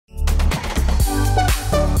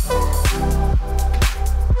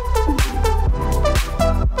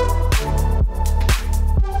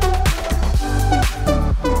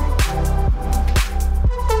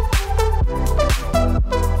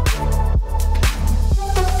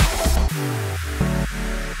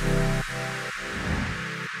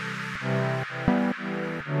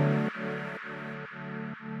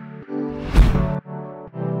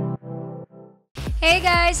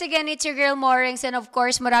guys! Again, it's your girl Morenx, and of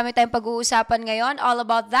course, marami tayong pag-uusapan ngayon all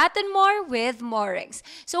about that and more with Morenx.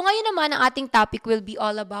 So ngayon naman, ang ating topic will be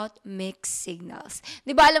all about mixed signals.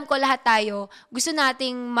 Di ba alam ko lahat tayo, gusto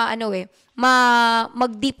nating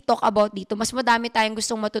mag-deep talk about dito. Mas madami tayong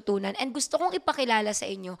gustong matutunan and gusto kong ipakilala sa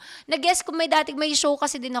inyo. Nag-guess ko may show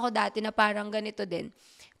kasi din ako dati na parang ganito din.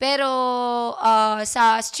 Pero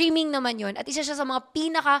sa streaming naman yun, at isa siya sa mga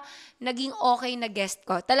pinaka naging okay na guest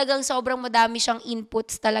ko. Talagang sobrang madami siyang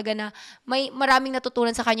inputs talaga na may maraming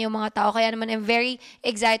natutunan sa kanya yung mga tao. Kaya naman I'm very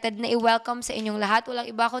excited na i-welcome sa inyong lahat. Walang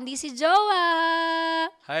iba kundi si Joa!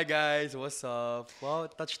 Hi guys! What's up? Wow,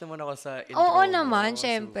 touch naman ako sa intro. Oo naman,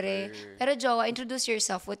 syempre. Super. Pero Joa, introduce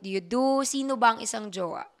yourself. What do you do? Sino ba ang isang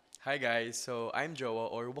Joa? Hi guys! So, I'm Joa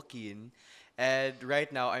or Joaquin. And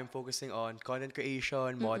right now, I'm focusing on content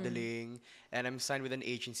creation, modeling, and I'm signed with an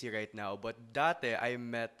agency right now. But dati, I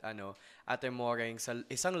met Ate Morenx sa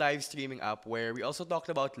isang live streaming app where we also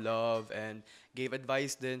talked about love and gave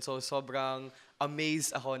advice din. So sobrang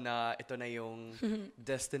amazed ako na ito na yung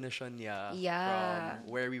destination niya from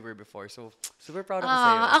where we were before. So super proud ako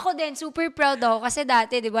sa'yo. Ako din, super proud ako. Kasi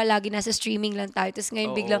dati, di ba, lagi nasa streaming lang tayo. Tapos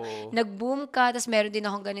ngayon biglang nag-boom ka, tapos meron din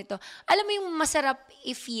akong ganito. Alam mo yung masarap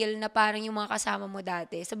i-feel na parang yung mga kasama mo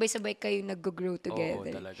dati, sabay-sabay kayo nag-grow together.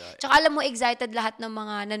 Oo, talaga. Tsaka alam mo, excited lahat ng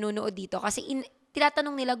mga nanonood dito. Kasi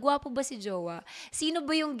tinatanong nila, gwapo ba si Joa? Sino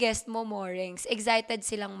ba yung guest mo, Morenx? Excited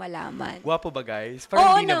silang malaman. Gwapo ba, guys?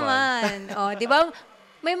 Parang Oo naman. Di ba?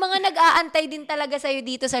 May mga nag-aantay din talaga sa'yo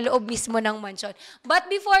dito sa loob mismo ng mansion. But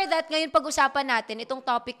before that, ngayon pag-usapan natin, itong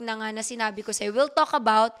topic na nga na sinabi ko sa'yo, we'll talk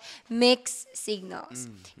about mixed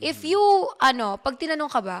signals. If you, pag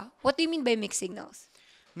tinanong ka ba, what do you mean by mixed signals?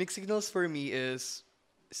 Mixed signals for me is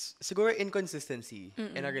siguro inconsistency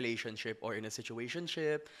in a relationship or in a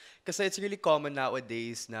situationship. Kasi it's really common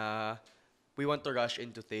nowadays na we want to rush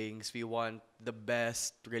into things. We want the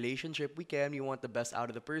best relationship we can. We want the best out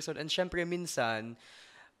of the person. And syempre, minsan,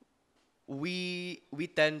 we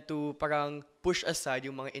tend to parang push aside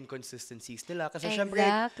yung mga inconsistencies nila. Kasi syempre,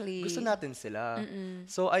 gusto natin sila.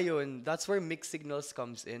 So ayun, that's where mixed signals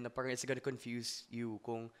comes in. Na parang it's gonna confuse you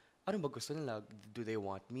kung ano ba gusto nila? Do they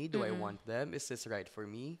want me? Do I want them? Is this right for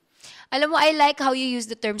me? Alam mo, I like how you use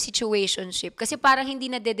the term situationship kasi parang hindi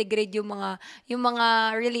na de-degrade yung mga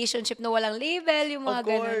relationship na walang label, yung mga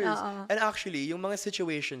ganun. And actually, yung mga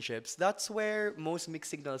situationships, that's where most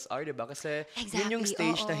mixed signals are, diba? Kasi yun yung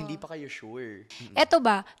stage na hindi pa kayo sure. Eto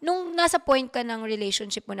ba, nung nasa point ka ng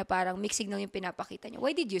relationship mo na parang mixed signal yung pinapakita niyo,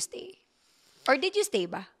 why did you stay? Or did you stay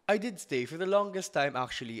ba? I did stay for the longest time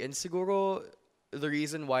actually. And siguro, the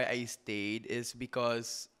reason why I stayed is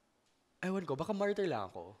because, ewan ko, baka martyr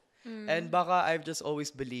lang ako. And baka I've just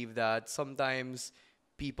always believed that sometimes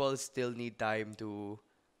people still need time to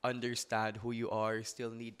understand who you are,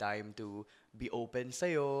 still need time to be open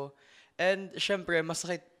sa'yo. And syempre,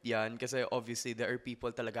 masakit yan kasi obviously there are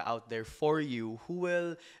people talaga out there for you who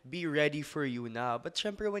will be ready for you na. But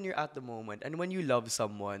syempre, when you're at the moment and when you love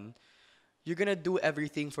someone, you're gonna do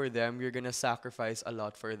everything for them. You're gonna sacrifice a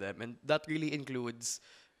lot for them. And that really includes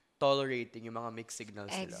tolerating yung mga mixed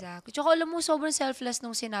signals nila. Exactly. Tsaka alam mo, sobrang selfless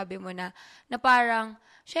nung sinabi mo na parang,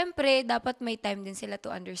 syempre, dapat may time din sila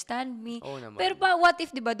to understand me. Oo naman. Pero what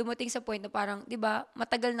if, di ba, dumating sa point na parang, di ba,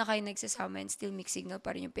 matagal na kayo nagsasama and still mixed signal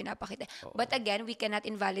pa rin yung pinapakita. But again, we cannot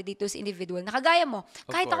invalidate those individual. Nakagaya mo,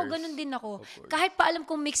 kahit ako ganun din ako. Kahit pa alam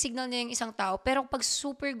kong mixed signal niya yung isang tao, pero pag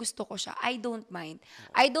super gusto ko siya, I don't mind.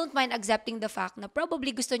 I don't mind accepting the fact na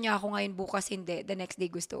probably gusto niya ako ngayon, bukas hindi, the next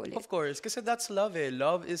day gusto ulit. Of course, kasi that's love eh.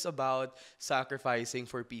 Love is about sacrificing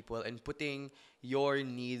for people and putting your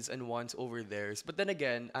needs and wants over theirs. But then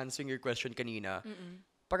again, answering your question kanina,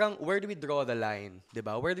 parang where do we draw the line?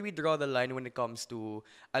 Diba? Where do we draw the line when it comes to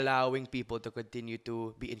allowing people to continue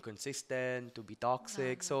to be inconsistent, to be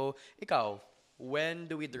toxic? So, ikaw,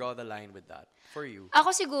 when do we draw the line with that for you?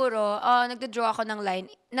 Ako siguro, nagda-draw ako ng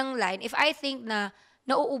line if I think na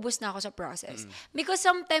nauubos na ako sa process. Because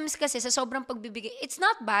sometimes kasi sa sobrang pagbibigay, it's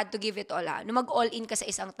not bad to give it all, na mag-all-in ka sa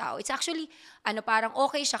isang tao. It's actually, parang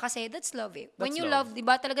okay siya kasi that's love eh. When you love, di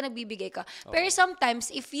ba, talaga nagbibigay ka. Pero sometimes,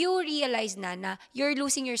 if you realize na you're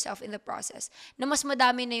losing yourself in the process, na mas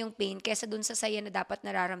madami na yung pain kesa dun sa saya na dapat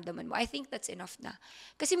nararamdaman mo, I think that's enough na.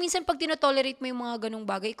 Kasi minsan pag tinotolerate mo yung mga ganung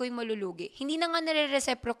bagay, ikaw yung malulugi. Hindi na nga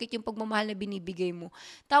nare-reciprocate yung pagmamahal na binibigay mo.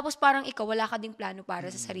 Tapos parang ikaw, wala ka ding plano para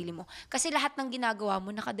sa sarili mo. Kasi lahat ng ginagawa ginawa mo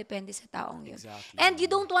nakadepende sa taong yun. Exactly. And you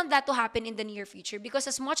don't want that to happen in the near future because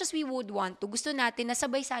as much as we would want to, gusto natin na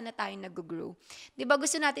sabay sana tayong nag-grow. 'Di ba?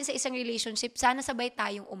 Gusto natin sa isang relationship, sana sabay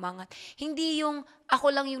tayong umangat. Hindi yung ako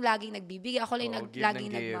lang yung laging nagbibigay, ako lang yung Give laging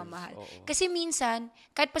ng give. nagmamahal. Oo. Kasi minsan,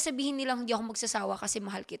 kahit pa sabihin nilang hindi ako magsasawa kasi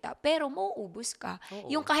mahal kita, pero mauubos ka. Oo.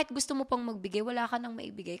 Yung kahit gusto mo pang magbigay, wala ka nang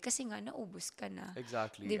maibigay kasi nga naubos ka na.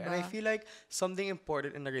 Exactly. 'Di And I ba? feel like something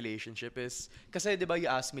important in a relationship is, kasi di ba you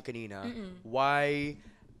asked me kanina, why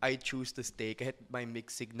I choose to stay kahit may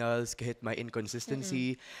mixed signals, kahit may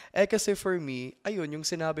inconsistency. Kasi for me, ayun, yung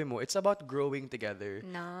sinabi mo, it's about growing together.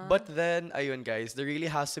 No. But then, ayun guys, there really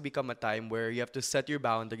has to become a time where you have to set your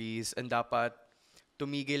boundaries and dapat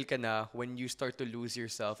tumigil ka na when you start to lose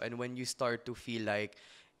yourself and when you start to feel like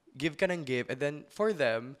give ka ng give. And then for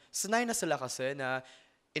them, sanay na sila kasi na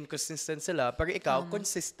inconsistent sila, pero ikaw,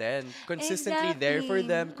 consistent. Consistently there for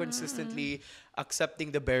them, consistently accepting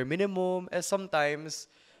the bare minimum. And sometimes,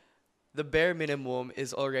 the bare minimum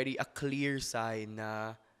is already a clear sign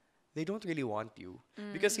na they don't really want you.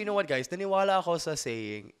 Because you know what, guys? Naniwala ako sa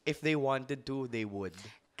saying, if they wanted to, they would.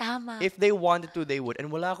 Tama. If they wanted to, they would.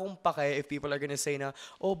 And wala akong pake if people are gonna say na,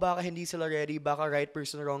 oh, baka hindi sila ready, baka right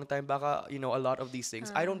person, wrong time, baka, you know, a lot of these things.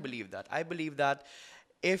 I don't believe that. I believe that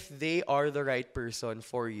if they are the right person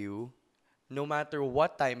for you, no matter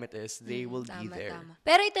what time it is, they will be there. Tama.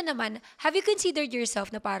 Pero ito naman, have you considered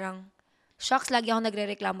yourself na parang, shucks, lagi ako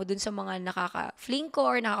nagre-reklamo dun sa mga nakaka-fling ko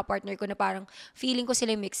or nakaka-partner ko na parang feeling ko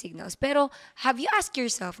sila yung mixed signals. Pero have you asked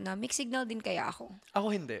yourself na mixed signal din kaya ako? Ako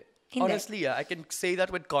hindi. Hindi. Honestly, I can say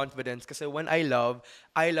that with confidence kasi when I love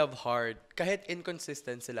hard. Kahit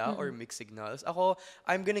inconsistent sila or mixed signals, ako,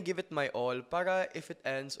 I'm gonna give it my all para if it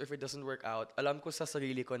ends or if it doesn't work out, alam ko sa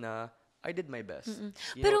sarili ko na I did my best.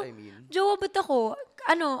 You Pero, know what I mean? Jowa, ba't ako,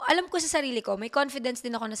 alam ko sa sarili ko, may confidence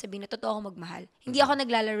din ako na sabihin na totoo ako magmahal. Hindi ako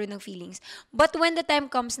naglalaro ng feelings. But when the time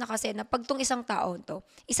comes na kasi, na pag tong isang taon to,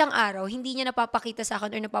 isang araw, hindi niya napapakita sa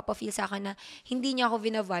akin or napapafeel sa akin na hindi niya ako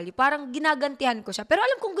vinavalue, parang ginagantihan ko siya. Pero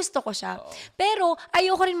alam kong gusto ko siya. Pero,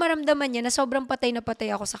 ayoko rin maramdaman niya na sobrang patay na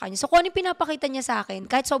patay ako sa kanya. So, kung ano yung pinapakita niya sa akin,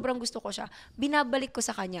 kahit sobrang gusto ko siya, binabalik ko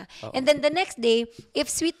sa kanya. And then the next day, if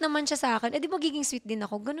sweet naman siya sa akin, edi magiging sweet din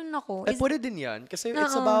ako. Ganun ako. Pwede din yan. Kasi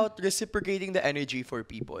it's about reciprocating the energy for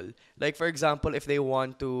people. Like, for example, if they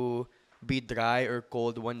want to be dry or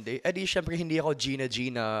cold one day, edi syempre hindi ako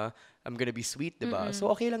Gina, I'm gonna be sweet, diba?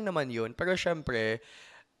 So, okay lang naman yun. Pero syempre,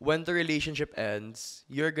 when the relationship ends,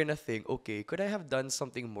 you're gonna think, okay, could I have done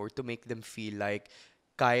something more to make them feel like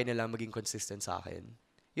kaya nilang maging consistent sa akin?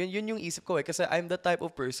 Yun yung isip ko eh. Kasi I'm the type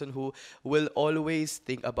of person who will always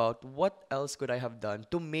think about what else could I have done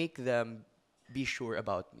to make them be sure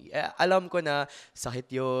about me. Alam ko na sakit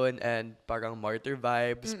yun and parang martyr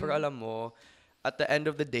vibes. Pero alam mo, at the end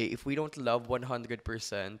of the day, if we don't love 100%,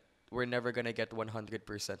 we're never gonna get 100%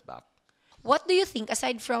 back. What do you think,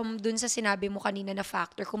 aside from dun sa sinabi mo kanina na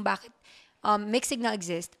factor kung bakit mixed signal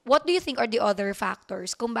exist, what do you think are the other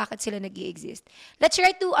factors kung bakit sila nag-i-exist? Let's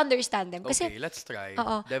try to understand them. Kasi, Okay, let's try.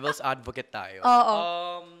 Oo. Devil's advocate tayo. Oo.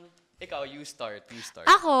 Ikaw, you start.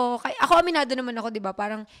 Ako aminado naman ako, 'di ba?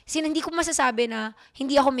 Parang hindi ko masasabi na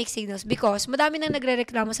hindi ako mixed signals because madami nang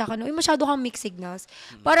nagrereklamo sa akin, "Uy, masyado kang mixed signals."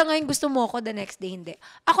 Parang ngayon gusto mo ako, the next day hindi.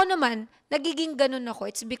 Ako naman, nagiging ganun ako.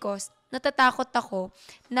 It's because natatakot ako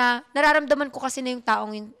na nararamdaman ko kasi na yung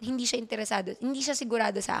taong yun, hindi siya interesado, hindi siya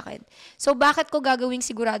sigurado sa akin. So, bakit ko gagawing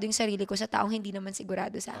sigurado yung sarili ko sa taong hindi naman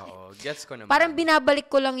sigurado sa akin? Oo, gets ko naman. Parang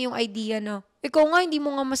binabalik ko lang yung idea na, ikaw nga, hindi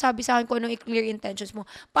mo nga masabi sa akin kung anong i-clear intentions mo.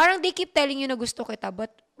 Parang they keep telling you na gusto kita,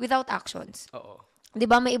 but without actions. Oo. 'Di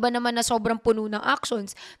ba may iba naman na sobrang puno ng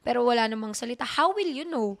actions pero wala namang salita. How will you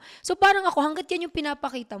know? So parang ako hangga't yan yung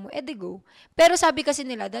pinapakita mo, edi go. Pero sabi kasi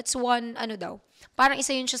nila that's one parang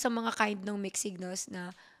isa yun siya sa mga kind ng mixed signals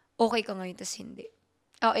na okay ka ngayon tas hindi.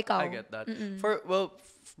 Oh, ikaw. I get that.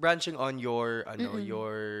 Branching on your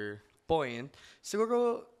your point,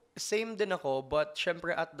 siguro same din ako, but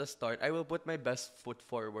syempre at the start, I will put my best foot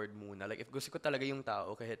forward muna. Like, if gusto ko talaga yung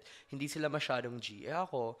tao, kahit hindi sila masyadong G,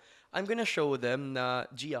 ako, I'm gonna show them na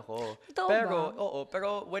G ako. Totoo Pero, ba? pero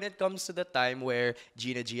when it comes to the time where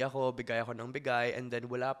G na G ako, bigay ako ng bigay, and then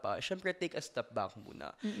wala pa, syempre take a step back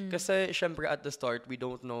muna. Kasi syempre at the start, we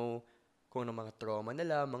don't know kung ano mga trauma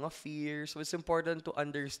nila, mga fears. So it's important to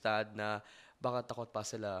understand na baka takot pa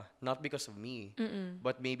sila. Not because of me,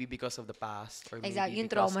 but maybe because of the past. Or maybe Exactly, yung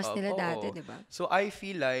because traumas of, nila dati, di ba? So I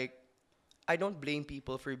feel like, I don't blame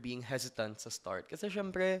people for being hesitant sa start. Kasi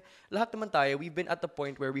syempre, lahat naman tayo, we've been at the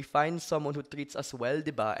point where we find someone who treats us well,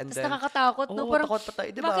 di ba? And Tapos nakakatakot, no? Parang, takot pa tayo,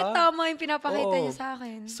 di ba? bakit tama yung pinapakita Oo. niya sa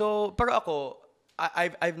akin? So, pero ako,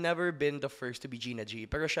 I've never been the first to be Gina G.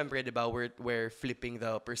 Pero syempre, di ba, we're flipping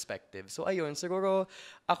the perspective. So ayun, siguro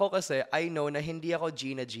ako kasi, I know na hindi ako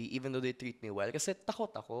Gina G even though they treat me well. Kasi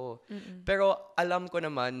takot ako. Pero alam ko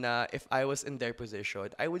naman na if I was in their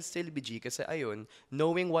position, I would still be G. Kasi ayun,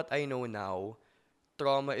 knowing what I know now,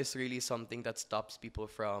 trauma is really something that stops people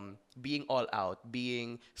from being all out,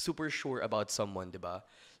 being super sure about someone, di ba?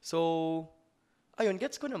 So, ayun,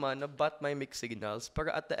 gets ko naman na but may mixed signals. Pero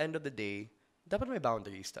at the end of the day, dapat may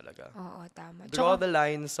boundaries talaga. Oo, tama. Draw Tsaka, the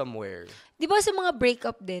line somewhere. di ba sa mga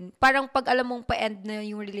breakup din, parang pag alam mong pa-end na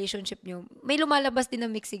yung relationship nyo, may lumalabas din na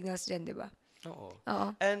mixed signals dyan, di ba? Oo.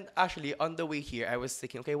 Oo. And actually, on the way here, I was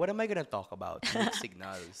thinking, okay, what am I gonna talk about? Mixed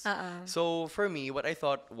signals. So, for me, what I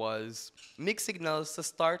thought was mixed signals sa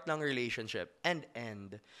start ng relationship and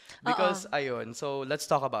end. Because, ayun, so let's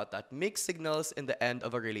talk about that. Mixed signals in the end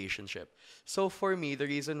of a relationship. So, for me, the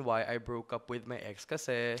reason why I broke up with my ex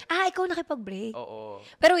kasi, Ikaw nakipag-break. oo.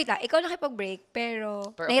 Pero wait lang, ikaw nakipag-break,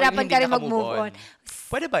 pero Pero nahirapan hindi ka rin naka-move mag-move on.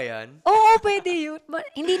 Pwede ba yan? Oo, pwede yun.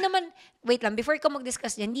 Hindi naman, wait lang, before ikaw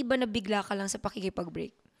mag-discuss yan, hindi ba nabigla ka lang sa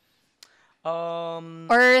pakikipag-break?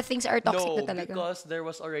 Or things are toxic No, na talaga? because there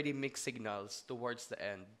was already mixed signals towards the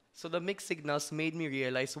end. So the mixed signals made me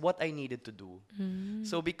realize what I needed to do.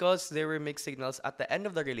 So because there were mixed signals at the end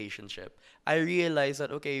of the relationship, I realized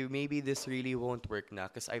that, okay, maybe this really won't work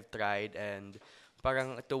na because I've tried and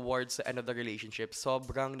parang towards the end of the relationship,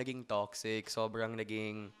 sobrang naging toxic, sobrang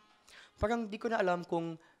naging, parang di ko na alam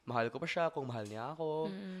kung mahal ko pa siya, kung mahal niya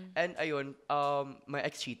ako. And ayun, my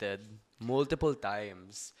ex cheated multiple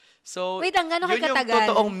times. So, Wait lang, gaano kayo yun yung katagal?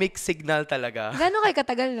 totoong mixed signal talaga. Gano'n kayo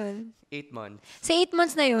katagal nun? 8 months. Sa 8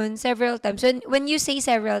 months na yun, several times. When you say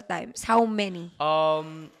several times, how many?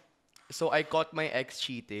 So I caught my ex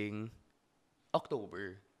cheating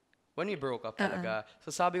October. When we broke up talaga.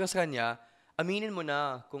 So sabi ko sa kanya, aminin mo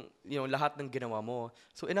na kung lahat ng ginawa mo.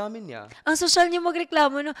 So inamin niya. Ang social niyo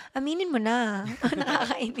magreklamo, no? Aminin mo na.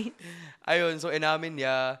 Nakakainin. Ayun, so inamin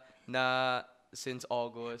niya na since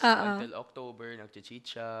August until October, nag-cheat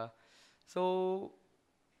siya. So,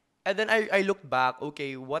 and then I looked back,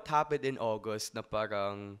 okay, what happened in August na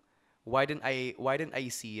parang, why didn't I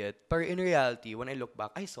see it? Pero in reality, when I look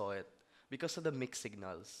back, I saw it. Because of the mixed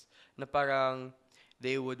signals. Na parang,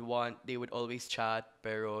 they would always chat,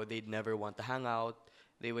 pero they'd never want to hang out.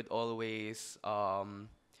 They would always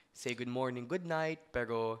say good morning, good night,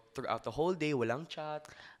 pero throughout the whole day, walang chat.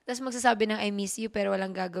 Tapos magsasabi ng I miss you, pero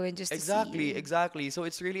walang gagawin just to see you. Exactly. So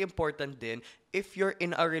it's really important din, if you're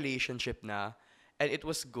in a relationship na, and it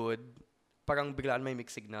was good, parang biglaan may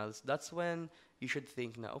mixed signals, that's when you should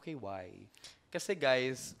think na, okay, why? Kasi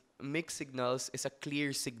guys, mixed signals is a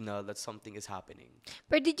clear signal that something is happening.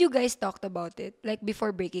 But did you guys talked about it? Like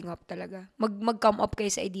before breaking up talaga? Mag-come up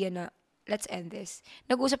kayo sa idea na, let's end this.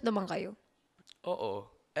 Nag-usap naman kayo? Oo.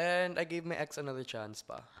 And I gave my ex another chance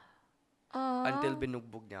pa. Until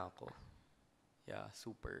binugbog niya ako. Yeah,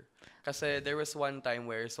 super. Kasi there was one time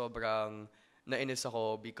where sobrang nainis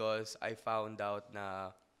ako because I found out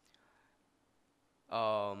na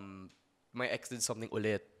my ex did something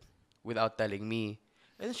ulit without telling me.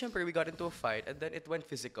 And then syempre we got into a fight and then it went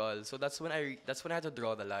physical. So that's when I had to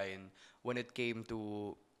draw the line when it came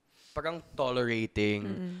to parang tolerating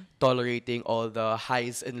all the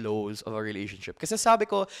highs and lows of a relationship. Kasi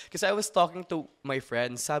I was talking to my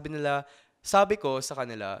friends, sabi ko sa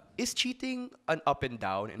kanila, is cheating an up and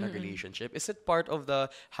down in a relationship? Is it part of the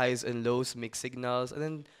highs and lows, mixed signals?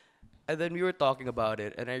 And then we were talking about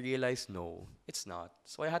it and I realized, no, it's not.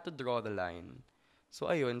 So I had to draw the line. So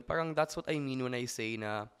ayun, parang that's what I mean when I say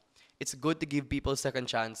na it's good to give people second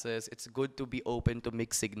chances. It's good to be open to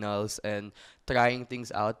mixed signals and trying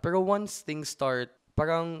things out. Pero once things start,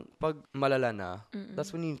 parang pag malala na,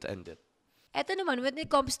 that's when you need to end it. Eto naman, when it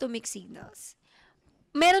comes to mixed signals,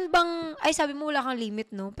 meron bang, sabi mo wala kang limit,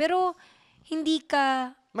 no? Pero, hindi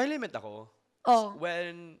ka... May limit ako. Oh.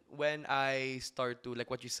 When I start to, like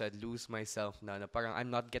what you said, lose myself na parang I'm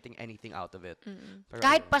not getting anything out of it.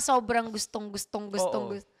 Kahit pa sobrang gustong.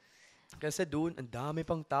 Kasi doon, ang dami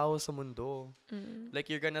pang tao sa mundo.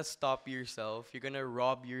 Like, you're gonna stop yourself. You're gonna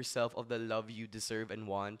rob yourself of the love you deserve and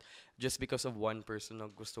want just because of one person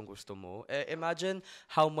na gustong-gusto mo. Imagine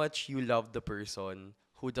how much you love the person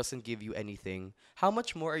who doesn't give you anything. How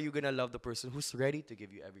much more are you gonna love the person who's ready to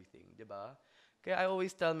give you everything, diba? Kaya I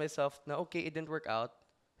always tell myself na, okay, it didn't work out.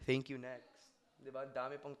 Thank you, next. Diba? Ang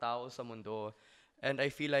dami pang tao sa mundo. And I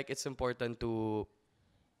feel like it's important to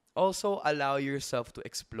also allow yourself to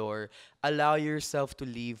explore, allow yourself to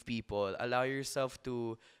leave people, allow yourself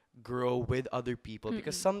to grow with other people,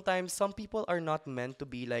 because sometimes some people are not meant to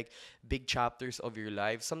be like big chapters of your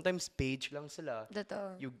life. Sometimes page lang sila.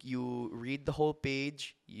 Totoo. You read the whole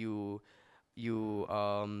page, you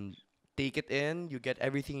take it in, you get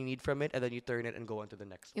everything you need from it, and then you turn it and go on to the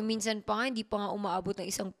next Yung one. minsan pa nga, hindi pa nga umaabot ng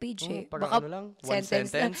isang page Oh, eh. parang Baka ano lang, one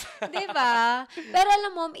sentence lang. sentence. Diba? Pero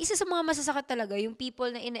alam mo, isa sa mga masasakit talaga, yung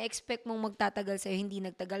people na ina-expect mong magtatagal sa'yo, hindi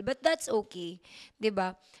nagtagal. But that's okay.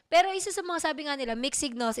 Diba? Pero isa sa mga sabi nga nila, mixed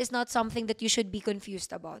signals is not something that you should be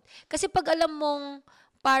confused about. Kasi pag alam mong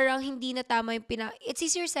parang hindi na tama yung it's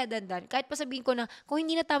easier said than done. Kahit pa sabihin ko na, kung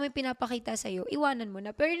hindi na tama yung pinapakita sa'yo, iwanan mo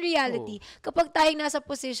na. Pero in reality, kapag tayong nasa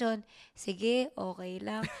position, sige, okay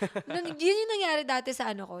lang. Yun yung nangyari dati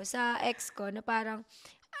sa sa ex ko, na parang,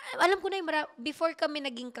 alam ko na yung before kami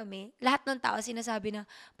naging kami, lahat ng tao sinasabi na,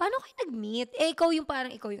 paano kayo nag-meet? Eh, ikaw yung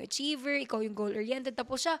achiever, ikaw yung goal-oriented.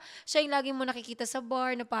 Tapos siya yung laging mo nakikita sa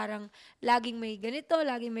bar na parang laging may ganito.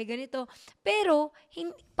 Pero,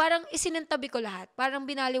 parang isinantabi ko lahat. Parang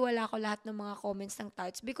binaliwala ko lahat ng mga comments ng tao.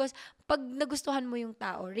 Because, pag nagustuhan mo yung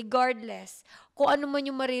tao, regardless, kung ano man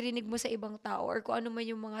yung maririnig mo sa ibang tao or kung ano man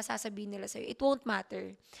yung mga sasabihin nila sa'yo, it won't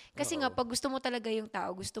matter. Kasi nga, pag gusto mo talaga yung tao,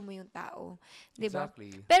 gusto mo yung tao. Diba?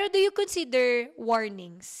 Exactly. Pero do you consider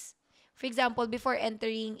warnings? For example, before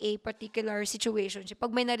entering a particular situation, pag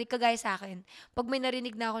may kagaya sa akin, pag may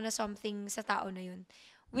narinig na ako na something sa tao na yun,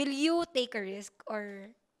 will you take a risk or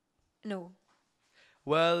no?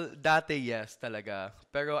 Well, dati yes talaga.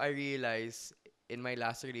 Pero I realized in my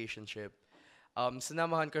last relationship,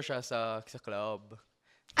 sinamahan ko siya sa club.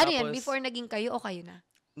 Ano yan? Tapos, Before naging kayo o kayo na?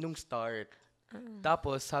 nung start.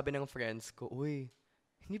 Tapos, sabi ng friends ko, uy,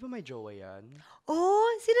 hindi ba may jowa yan? Oh,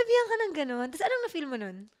 sinabihan ka ng ganun. Tapos anong na-feel mo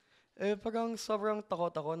nun? Eh, parang sobrang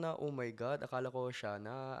takot ako na, oh my God, akala ko siya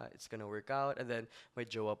na, it's gonna work out. And then, may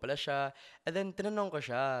jowa pala siya. And then, tinanong ko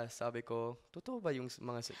siya. Sabi ko, totoo ba yung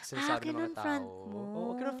mga sinasabi ng mga kinonfront tao? mo.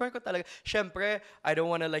 Oo, kinonfront ko talaga. Siyempre, I don't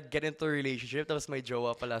wanna like get into a relationship tapos may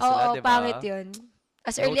jowa pala Oo, sila, di ba? pangit yun.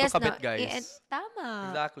 As No early to as kabit, na. guys. Tama.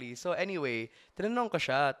 Exactly. So anyway, tinanong ko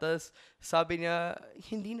siya. Tapos sabi niya,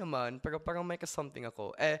 hindi naman. Pero parang may something ako.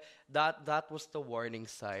 Eh, that was the warning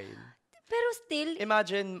sign. Pero still,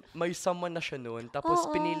 Imagine, may someone na siya noon. Tapos Oo.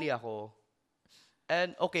 pinili ako.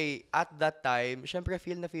 And okay, at that time, syempre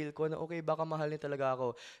feel ko na okay, baka mahal niya talaga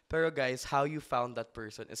ako. Pero guys, how you found that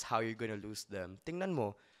person is how you're gonna lose them. Tingnan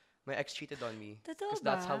mo, my ex cheated on me. Totoo Because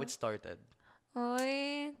that's ba? how it started.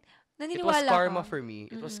 oy, It was naniniwala karma ka. for me.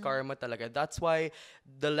 It was karma talaga. That's why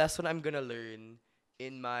the lesson I'm gonna learn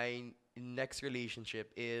in my next relationship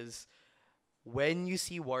is when you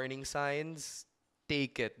see warning signs,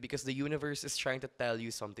 take it, because the universe is trying to tell you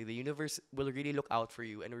something. The universe will really look out for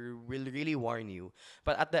you and will really warn you.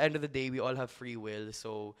 But at the end of the day, we all have free will.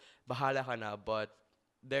 So, bahala ka na. But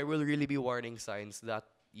there will really be warning signs that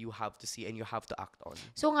you have to see and you have to act on.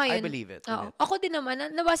 So ngayon, I believe it. oo. Ako din naman,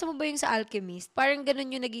 nabasa mo ba yung sa Alchemist? Parang ganun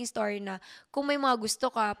yung naging story na kung may mga gusto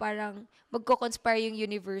ka, parang magko-conspire yung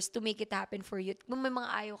universe to make it happen for you. Kung may mga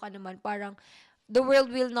ayaw ka naman, parang the world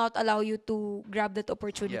will not allow you to grab that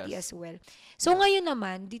opportunity Yes. as well. So ngayon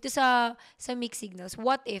naman, dito sa mixed signals,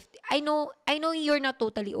 what if, I know you're not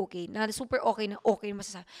totally okay, na super okay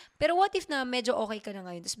masasabi. Pero what if na medyo okay ka na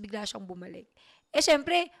ngayon, tapos bigla siyang bumalik? Eh,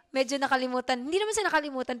 syempre, medyo nakalimutan. Hindi naman sa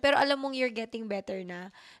nakalimutan, pero alam mong you're getting better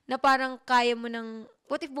na parang kaya mo nang,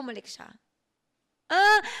 what if bumalik siya?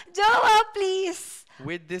 Jowa, please!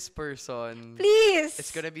 With this person, Please!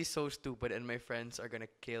 it's gonna be so stupid and my friends are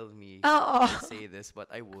gonna kill me Oo. to say this, but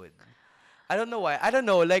I would. I don't know why. I don't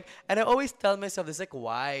know. Like, and I always tell myself this, like,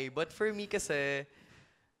 why? But for me kasi,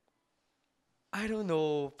 I don't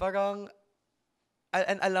know. Parang,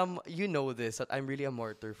 and alam, you know this, that I'm really a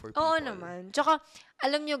martyr for people. Oo naman. Tsaka,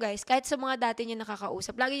 alam nyo guys, kahit sa mga dati nyo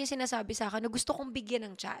nakakausap, lagi nyo sinasabi sa akin na gusto kong bigyan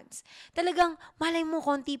ng chance. Talagang, malay mo,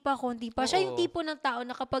 konti pa. Siya yung Oo. tipo ng tao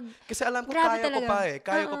na kapag, Kasi alam ko, Grabe kaya ko talaga. pa eh.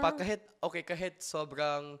 Kaya ko Oo. pa. Kahit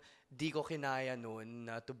sobrang di ko kinaya noon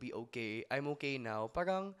na to be okay, I'm okay now.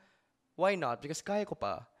 Parang, why not? Because kaya ko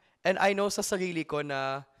pa. And I know sa sarili ko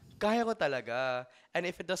na kaya ko talaga. And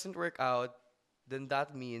if it doesn't work out, then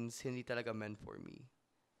that means hindi talaga meant for me.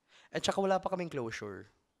 At saka wala pa kaming closure.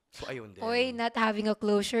 So, ayun din. oy, not having a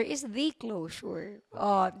closure is the closure.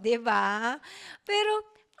 Oh, di ba? Pero,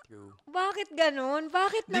 True. bakit ganun?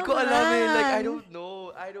 Bakit Di naman? ko alam eh. Like, I don't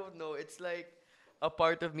know. It's like a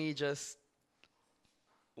part of me just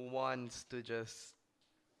wants to just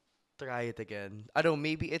try it again. I don't know,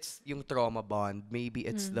 maybe it's yung trauma bond. Maybe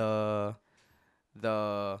it's the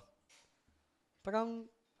parang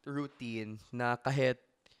routine na kahit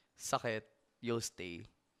sakit, you'll stay.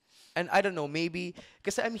 And I don't know, maybe,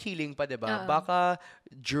 kasi I'm healing pa, diba? Oo. Baka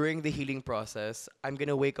during the healing process, I'm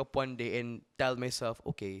gonna wake up one day and tell myself,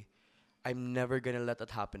 okay, I'm never gonna let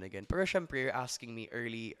that happen again. Pero syempre, you're asking me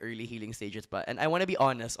early healing stages pa. And I wanna be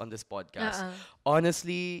honest on this podcast. Oo.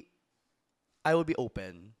 Honestly, I will be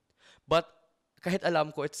open. But kahit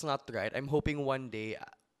alam ko it's not right, I'm hoping one day,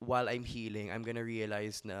 while I'm healing, I'm gonna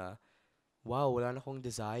realize na, wow, wala na akong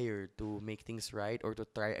desire to make things right or to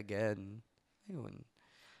try again. Ayun.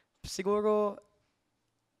 Siguro,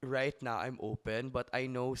 right now, I'm open, but I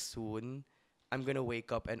know soon, I'm gonna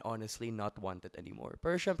wake up and honestly not want it anymore.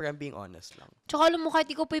 Pero syempre, I'm being honest lang. Tsaka alam mo,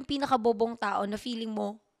 kahit ikaw pa yung pinakabobong tao na feeling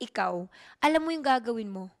mo, ikaw, alam mo yung gagawin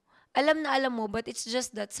mo. Alam na alam mo, but it's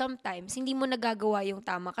just that sometimes, hindi mo nagagawa yung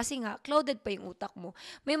tama. Kasi nga, clouded pa yung utak mo.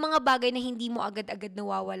 May mga bagay na hindi mo agad-agad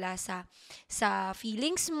nawawala sa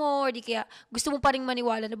feelings mo, or di kaya gusto mo pa rin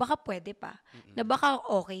maniwala na baka pwede pa, na baka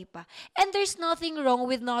okay pa. And there's nothing wrong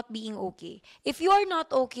with not being okay. If you are not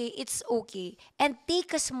okay, it's okay. And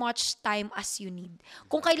take as much time as you need.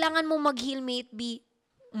 Kung kailangan mo mag-heal, may it be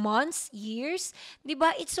months, years, 'di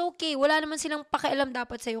ba? It's okay. Wala naman silang pakialam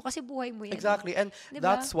dapat sa kasi buhay mo 'yan. Exactly. And 'Di ba?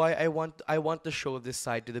 that's why I want to show this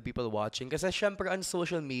side to the people watching. Kasi syempre on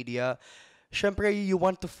social media, syempre you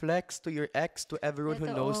want to flex to your ex, to everyone who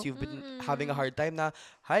knows Totoo. you've been having a hard time na,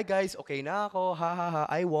 hi guys, okay na ako, ha ha ha,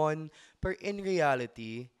 I won. But in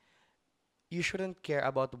reality, you shouldn't care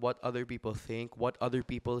about what other people think, what other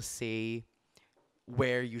people say,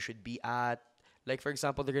 where you should be at. Like, for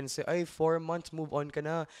example, they're gonna say, ay, 4 months, move on ka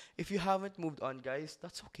na. If you haven't moved on, guys,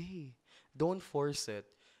 that's okay. Don't force it.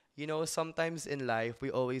 You know, sometimes in life, we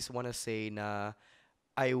always want to say na,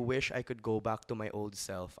 I wish I could go back to my old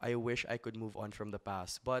self. I wish I could move on from the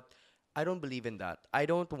past. But I don't believe in that. I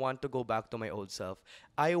don't want to go back to my old self.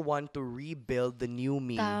 I want to rebuild the new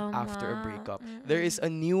me after a Tama. breakup. There is a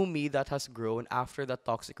new me that has grown after that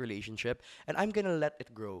toxic relationship, and I'm gonna let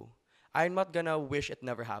it grow. I'm not gonna wish it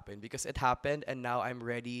never happened because it happened, and now I'm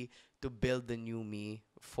ready to build the new me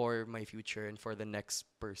for my future and for the next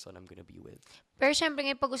person I'm gonna be with. Pero syempre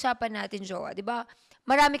ngayon pag-usapan natin, Joa, 'di ba?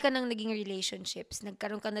 Marami ka nang naging relationships.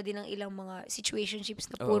 Nagkaroon ka na din ng ilang mga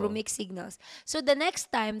situationships na puro Oo. mixed signals. So the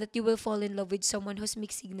next time that you will fall in love with someone who's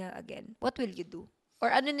mixed signal again, what will you do?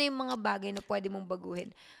 Or ano na yung mga bagay na pwede mong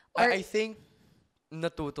baguhin? Or I think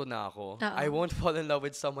natuto na ako. Oo. I won't fall in love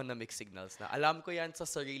with someone na mixed signals na. Alam ko yan sa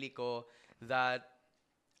sarili ko that,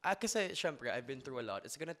 kasi syempre, I've been through a lot.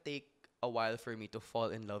 It's gonna take a while for me to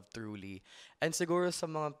fall in love truly. And siguro sa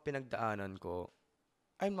mga pinagdaanan ko,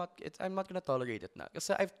 I'm not gonna tolerate it na.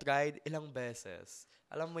 Kasi I've tried ilang beses.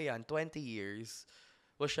 Alam mo yan, 20 years.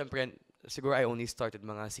 Well, syempre, siguro I only started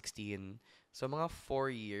mga 16. So, mga 4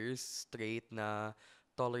 years straight na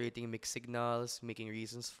tolerating mixed signals, making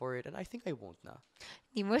reasons for it, and I think I won't na.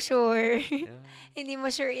 hindi mo sure. Yeah. Hindi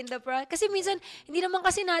mo sure in the process. Kasi minsan, hindi naman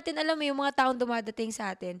kasi natin alam yung mga taong dumadating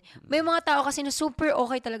sa atin. May mga tao kasi na super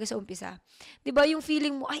okay talaga sa umpisa. 'Di ba yung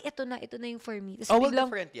feeling mo, ay, ito na yung for me. Tapos Oh, well,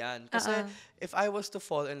 biglang, different yan. Kasi if I was to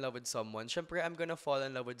fall in love with someone, syempre I'm gonna fall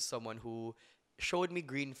in love with someone who showed me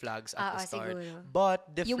green flags at the start. siguro. But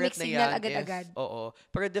Yung different mixed na signal yan agad-agad. oo.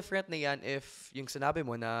 Pero different na yan if yung sinabi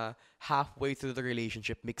mo na halfway through the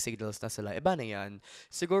relationship, mixed signals na sila. Iba na yan.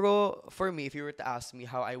 Siguro, for me, if you were to ask me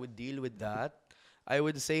how I would deal with that, I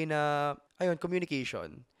would say na, ayun,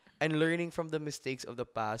 communication. And learning from the mistakes of the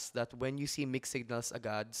past that when you see mixed signals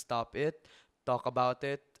agad, stop it, talk about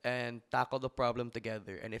it, and tackle the problem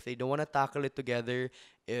together. And if they don't want to tackle it together,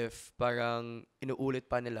 if parang inuulit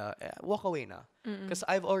pa nila, walk away na. Because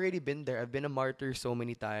I've already been there. I've been a martyr so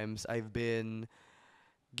many times. I've been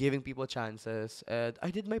giving people chances. And I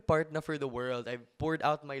did my part na for the world. I've poured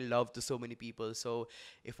out my love to so many people. So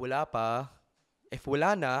if wala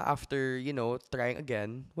na after, trying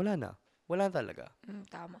again, wala na. Wala na talaga.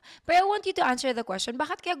 Tama. But I want you to answer the question,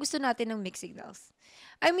 bakit kaya gusto natin ng mixed signals?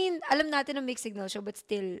 I mean, alam natin ng mixed signal show, but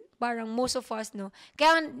still, parang most of us, no?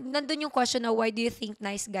 Kaya nandun yung question na, why do you think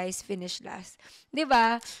nice guys finish last? 'Di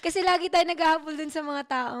ba? Kasi lagi tayo naghahabol dun sa mga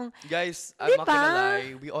taong, Guys, I'm not Diba? gonna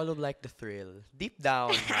lie. We all like the thrill. Deep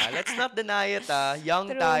down, ha? Let's not deny it, ha?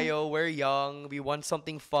 Young True. tayo. We're young. We want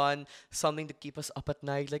something fun. Something to keep us up at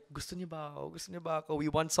night. Like, gusto niyo ba ako? Gusto niyo ba ako? We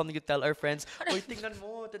want something to tell our friends. Uy, tingnan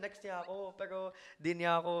mo. Tinext niya ako. Pero, he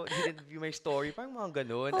didn't view my story. Parang mga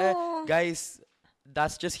ganun. Oh. Guys,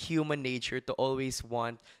 that's just human nature to always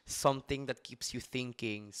want something that keeps you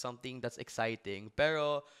thinking. Something that's exciting.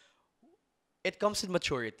 Pero, it comes with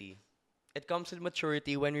maturity. It comes with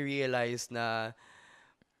maturity when we realize na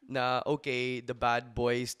okay, the bad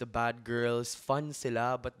boys, the bad girls, fun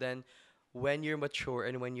sila, but then when you're mature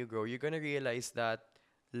and when you grow, you're gonna realize that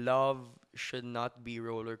love should not be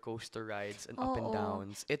roller coaster rides and up and Oo.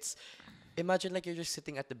 downs. It's imagine like you're just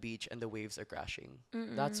sitting at the beach and the waves are crashing.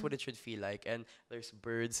 That's what it should feel like. And there's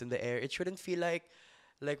birds in the air. It shouldn't feel like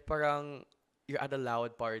parang you're at a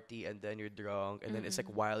loud party and then you're drunk and then it's like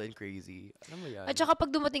wild and crazy. Alam mo yan? At saka pag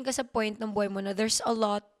dumating ka sa point ng buhay mo na there's a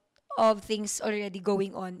lot of things already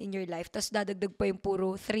going on in your life, tapos dadagdag pa yung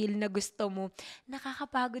puro thrill na gusto mo,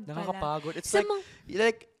 nakakapagod pala. Nakakapagod. It's Sa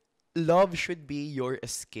like love should be your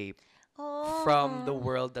escape from the Oh.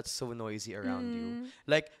 world that's so noisy around you.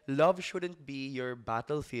 Like love shouldn't be your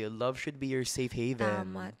battlefield. Love should be your safe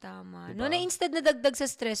haven. Tama. Diba? No, na instead na dagdag sa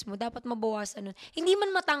stress mo, dapat mabawasan nun. Hindi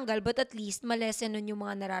man matanggal, but at least malesen nun yung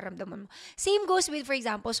mga nararamdaman mo. Same goes with, for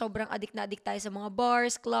example, sobrang addict na addict tayo sa mga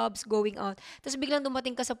bars, clubs, going out. Tapos biglang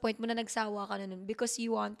dumating ka sa point mo na nagsawa ka na nun because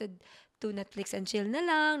you wanted to Netflix and chill na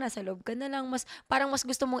lang, nasa loob ka na lang, parang mas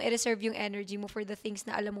gusto mong i-reserve yung energy mo for the things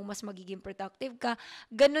na alam mo mas magiging productive ka.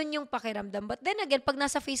 Ganun yung pakiramdam. But then again, pag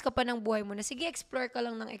nasa phase ka pa ng buhay mo na, sige, explore ka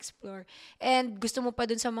lang ng explore. And gusto mo pa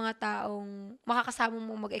dun sa mga taong makakasama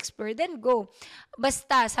mo mag-explore, then go.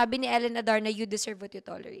 Basta, sabi ni Ellen Adar na you deserve what you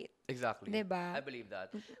tolerate. Exactly. Diba? I believe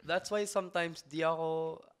that. That's why sometimes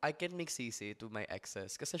I can make sisi to my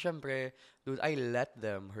exes. Kasi syempre, dude, I let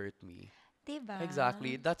them hurt me. Diba?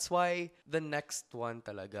 Exactly. That's why the next one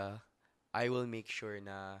talaga, I will make sure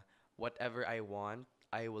na whatever I want,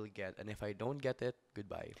 I will get. And if I don't get it,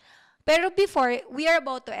 goodbye. Pero before, we are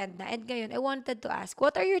about to end na. And ngayon, I wanted to ask,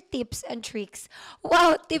 what are your tips and tricks?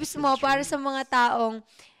 Wow, tips mo para sa mga taong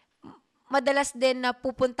madalas din na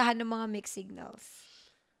pupuntahan ng mga mixed signals.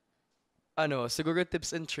 Siguro tips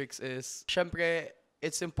and tricks is, syempre,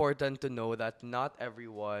 it's important to know that not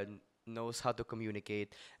everyone knows how to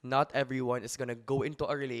communicate. Not everyone is gonna go into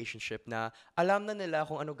a relationship na alam na nila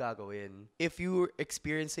kung ano gagawin. If you're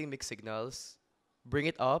experiencing mixed signals, bring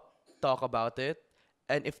it up, talk about it,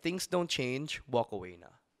 and if things don't change, walk away na.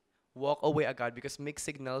 Walk away agad because mixed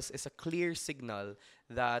signals is a clear signal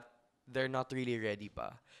that they're not really ready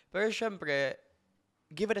pa. Pero syempre,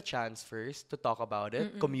 give it a chance first to talk about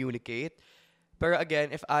it, communicate. Pero again,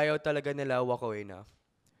 if ayaw talaga nila, walk away na.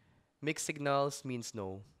 Mixed signals means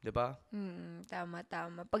no, di ba? Tama.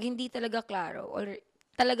 Pag hindi talaga klaro or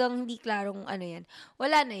talagang hindi klarong ano yan,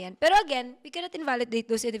 wala na yan. Pero again, we cannot invalidate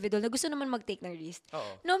those individual na gusto naman mag-take ng risk.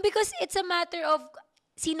 Oo. No, because it's a matter of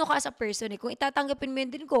sino ka as a person eh. Kung itatanggapin mo yun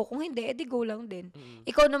din ko, kung hindi, edi go lang din.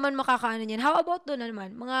 Ikaw naman makakaano yan. How about doon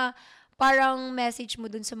naman? Mga parang message mo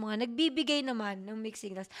dun sa mga nagbibigay naman ng mixed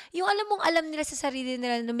signals. Yung alam nila sa sarili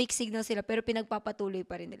nila na mixed signals sila pero pinagpapatuloy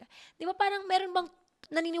pa rin nila. Di ba parang meron bang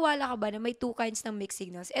naniniwala ka ba na may two kinds ng mixed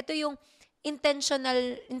signals? Ito yung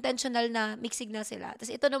intentional na mixed signal sila. Tapos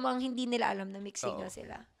ito namang hindi nila alam na mixed signal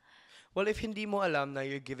sila. Well, if hindi mo alam na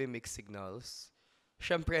you're giving mixed signals,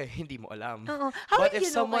 syempre, hindi mo alam. Oo. How But will if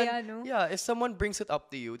you know someone, kaya, no? yeah, if someone brings it up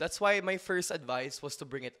to you, that's why my first advice was to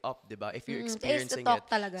bring it up, diba? If you're experiencing talk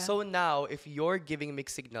it. talaga. So now, if you're giving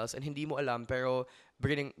mixed signals and hindi mo alam, pero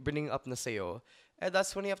bringing up na sa'yo,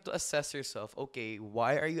 that's when you have to assess yourself. Okay,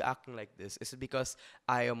 why are you acting like this? Is it because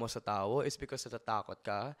ayaw mo sa tao? Is it because natatakot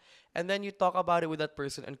ka? And then you talk about it with that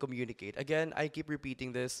person and communicate. Again, I keep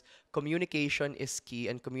repeating this. Communication is key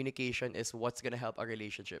and communication is what's gonna help a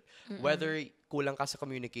relationship. Whether kulang ka sa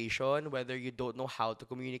communication, whether you don't know how to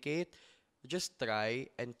communicate, just try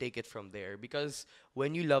and take it from there. Because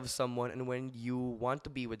when you love someone and when you want to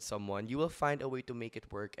be with someone, you will find a way to make it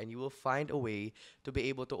work and you will find a way to be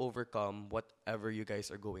able to overcome whatever you guys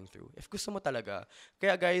are going through. If gusto mo talaga.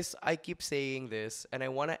 Kaya guys, I keep saying this and I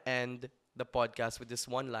want to end the podcast with this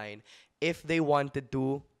one line. If they wanted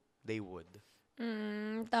to, they would.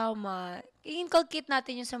 Tama. I-inculcate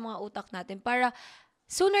natin yun sa mga utak natin para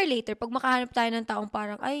sooner or later, pag makahanap tayo ng taong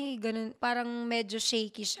parang, ay, ganun, parang medyo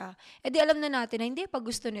shaky siya, edi alam na natin na hindi, pag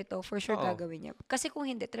gusto nito, for sure gagawin niya. Kasi kung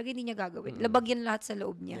hindi, talaga hindi niya gagawin. Labag yan lahat sa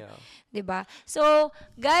loob niya. Yeah. 'Di ba? So,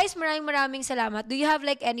 guys, maraming salamat. Do you have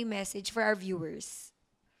like any message for our viewers?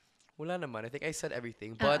 Wala naman. I think I said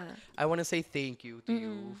everything. But I want to say thank you to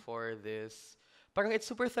you for this. Parang it's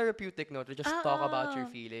super therapeutic, no? To just talk about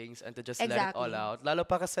your feelings and to just let it all Exactly. out. Lalo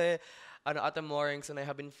pa kasi, Ate Morenx and I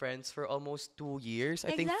have been friends for almost 2 years.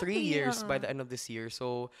 I think 3 Exactly, years by the end of this year.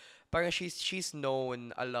 So, parang she's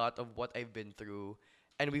known a lot of what I've been through.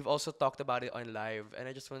 And we've also talked about it on live. And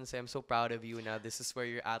I just want to say I'm so proud of you now. This is where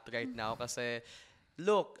you're at right now. Kasi,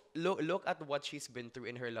 look, look at what she's been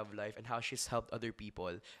through in her love life and how she's helped other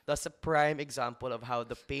people. That's a prime example of how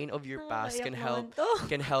the pain of your past can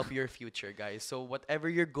help your future, guys. So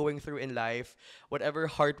whatever you're going through in life, whatever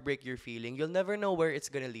heartbreak you're feeling, you'll never know where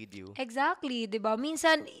it's gonna lead you. Exactly, 'di ba?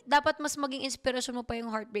 Minsan dapat mas maging inspirasyon mo pa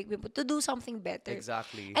yung heartbreak mo to do something better.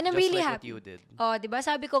 Exactly. And I'm Just really like happy. what you did. Oh, 'di ba?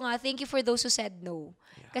 Sabi ko nga, thank you for those who said no.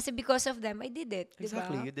 Kasi because of them, I did it, 'di ba?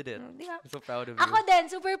 Exactly, you did it. Diba? I'm so proud of you. Ako din,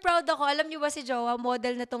 super proud ako. Alam niyo ba si Jowa,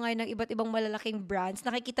 model na to ngayon ng iba't ibang malalaking brands.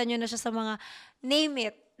 Nakikita niyo na siya sa mga, name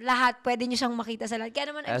it, lahat. Pwede niyo siyang makita sa lahat. Kaya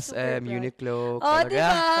naman, I'm super SM, proud. Uniqlo, Oh, talaga. diba?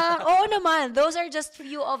 Oo naman. Those are just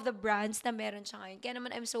few of the brands na meron siya ngayon. Kaya naman,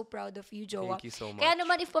 I'm so proud of you, Jowa. Thank you so much. Kaya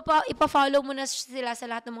naman, ipa-follow mo na sila sa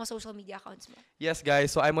lahat ng mga social media accounts mo. Yes, guys.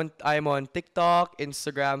 So I'm on TikTok,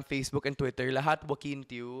 Instagram, Facebook, and Twitter. Lahat Joaquin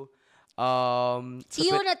Tiu.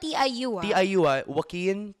 Tiyo na TIU, ah. TIU,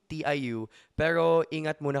 Joaquin TIU. Pero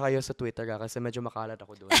ingat muna kayo sa Twitter, kasi medyo makalat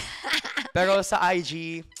ako doon. Pero sa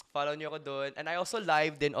IG, follow niyo ako doon. And I also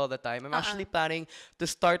live din all the time. I'm actually planning to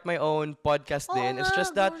start my own podcast din. It's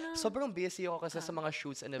just that sobrang busy ako kasi sa mga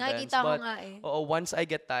shoots and events. Nakikita ko But nga eh. once I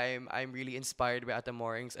get time, I'm really inspired by Ate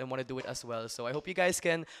Morenx and want to do it as well. So I hope you guys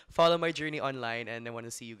can follow my journey online and I want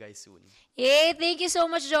to see you guys soon. Yay! Thank you so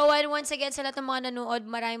much, Jowa. And once again, sa lahat ng mga nanood,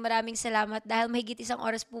 maraming salamat dahil mahigit isang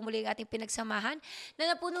oras po muli ang ating pinagsamahan na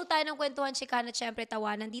napuno tayo ng kwentuhan, chikahan at syempre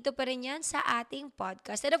tawanan. Dito pa rin yan sa ating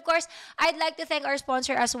podcast. And of course, I'd like to thank our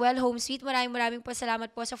sponsor as well, Home Sweet. Maraming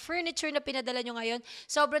pasalamat po sa furniture na pinadala nyo ngayon.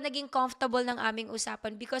 Sobrang naging comfortable ng aming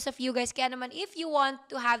usapan because of you guys. Kaya naman, if you want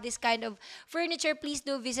to have this kind of furniture, please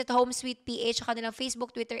do visit Home Sweet PH sa kanilang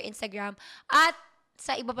Facebook, Twitter, Instagram, at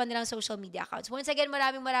sa iba pa nilang social media accounts. Once again,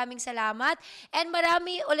 maraming salamat. And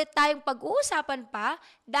marami ulit tayong pag-uusapan pa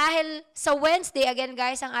dahil sa Wednesday, again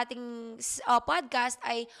guys, ang ating podcast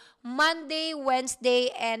ay Monday,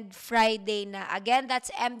 Wednesday, and Friday na. Again,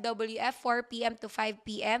 that's MWF, 4 p.m. to 5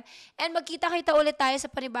 p.m. And magkita-kita ulit tayo sa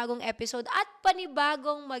panibagong episode at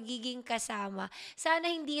panibagong magiging kasama.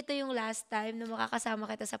 Sana hindi ito yung last time na makakasama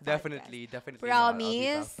kita sa podcast. Definitely.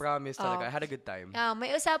 Promise? Promise talaga. I had a good time.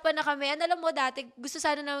 May usapan na kami. Alam mo dati, gusto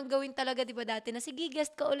sana naman gawin talaga, di ba dati, na sige,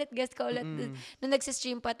 guest ka ulit, nung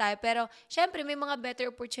nagsistream pa tayo. Pero, syempre, may mga better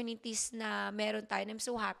opportunities na meron tayo. And I'm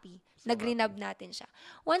so happy. Nag-renab natin siya.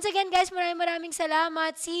 Once again, guys, maraming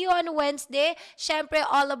salamat. See you on Wednesday. Syempre,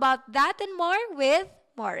 all about that and more with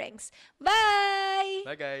Morenx. Bye!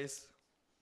 Bye, guys.